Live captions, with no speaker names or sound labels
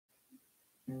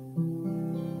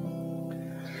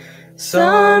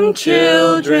Some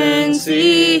children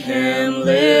see him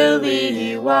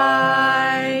lily-white,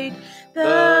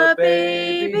 the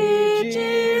baby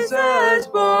Jesus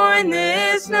born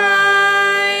this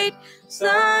night.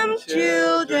 Some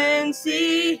children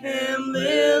see him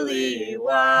lily-white,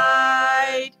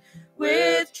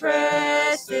 with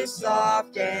tresses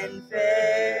soft and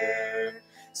fair.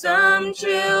 Some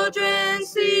children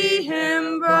see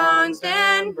him bronzed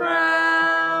and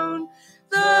brown,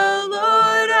 the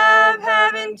Lord of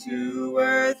heaven to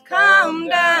earth come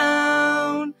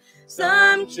down.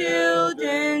 Some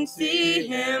children see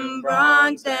him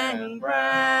bronzed and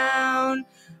brown,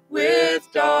 with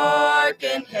dark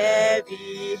and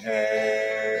heavy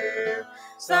hair.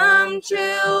 Some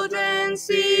children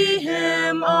see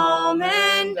him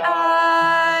almond-eyed,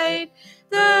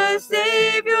 the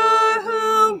Savior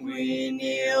whom we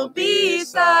kneel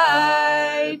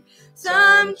beside.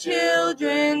 Some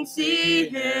children see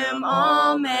him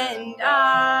almond-eyed,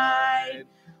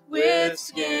 with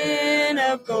skin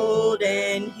of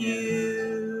golden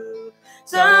hue.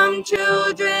 Some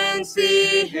children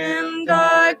see him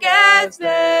dark as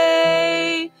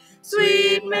day,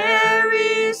 sweet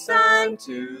Mary's Son,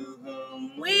 to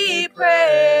whom we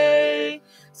pray.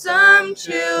 Some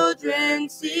children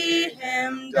see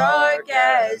him dark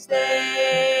as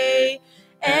day,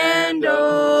 and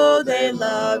oh, they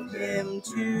love him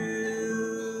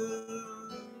too.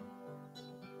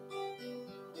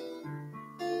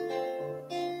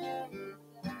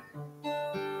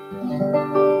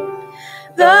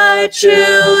 The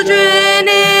children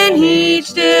in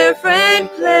each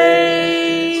different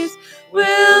place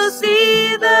will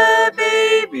see the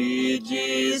baby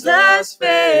Jesus'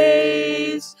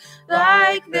 face,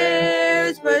 like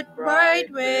theirs, but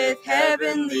bright with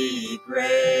heavenly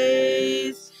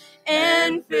grace,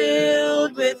 and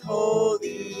filled with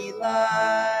holy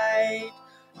light.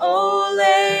 Oh,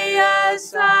 lay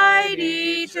aside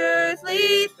each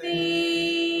earthly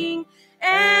thing,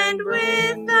 and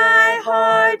with thy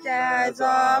heart as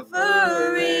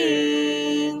offering,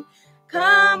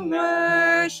 come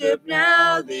worship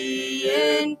now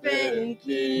the infant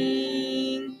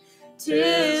King.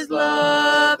 'Tis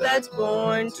love that's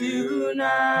born tonight.